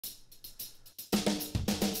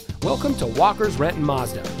Welcome to Walker's Renton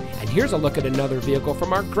Mazda, and here's a look at another vehicle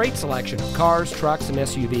from our great selection of cars, trucks, and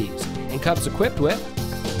SUVs, and comes equipped with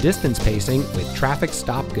distance pacing with traffic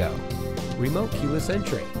stop-go, remote keyless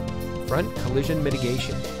entry, front collision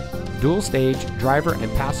mitigation, dual-stage driver and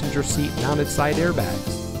passenger seat mounted side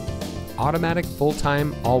airbags, automatic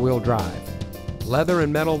full-time all-wheel drive, leather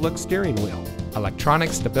and metal look steering wheel,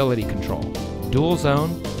 electronic stability control,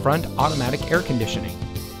 dual-zone front automatic air conditioning,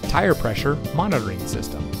 tire pressure monitoring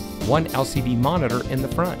system, one LCD monitor in the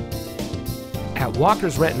front. At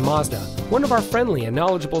Walker's Renton Mazda, one of our friendly and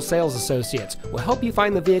knowledgeable sales associates will help you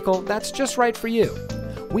find the vehicle that's just right for you.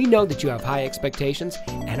 We know that you have high expectations,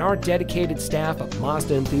 and our dedicated staff of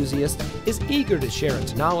Mazda enthusiasts is eager to share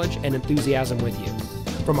its knowledge and enthusiasm with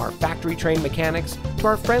you. From our factory-trained mechanics to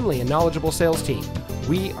our friendly and knowledgeable sales team,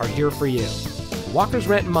 we are here for you. Walker's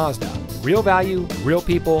Renton Mazda, real value, real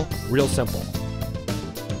people, real simple.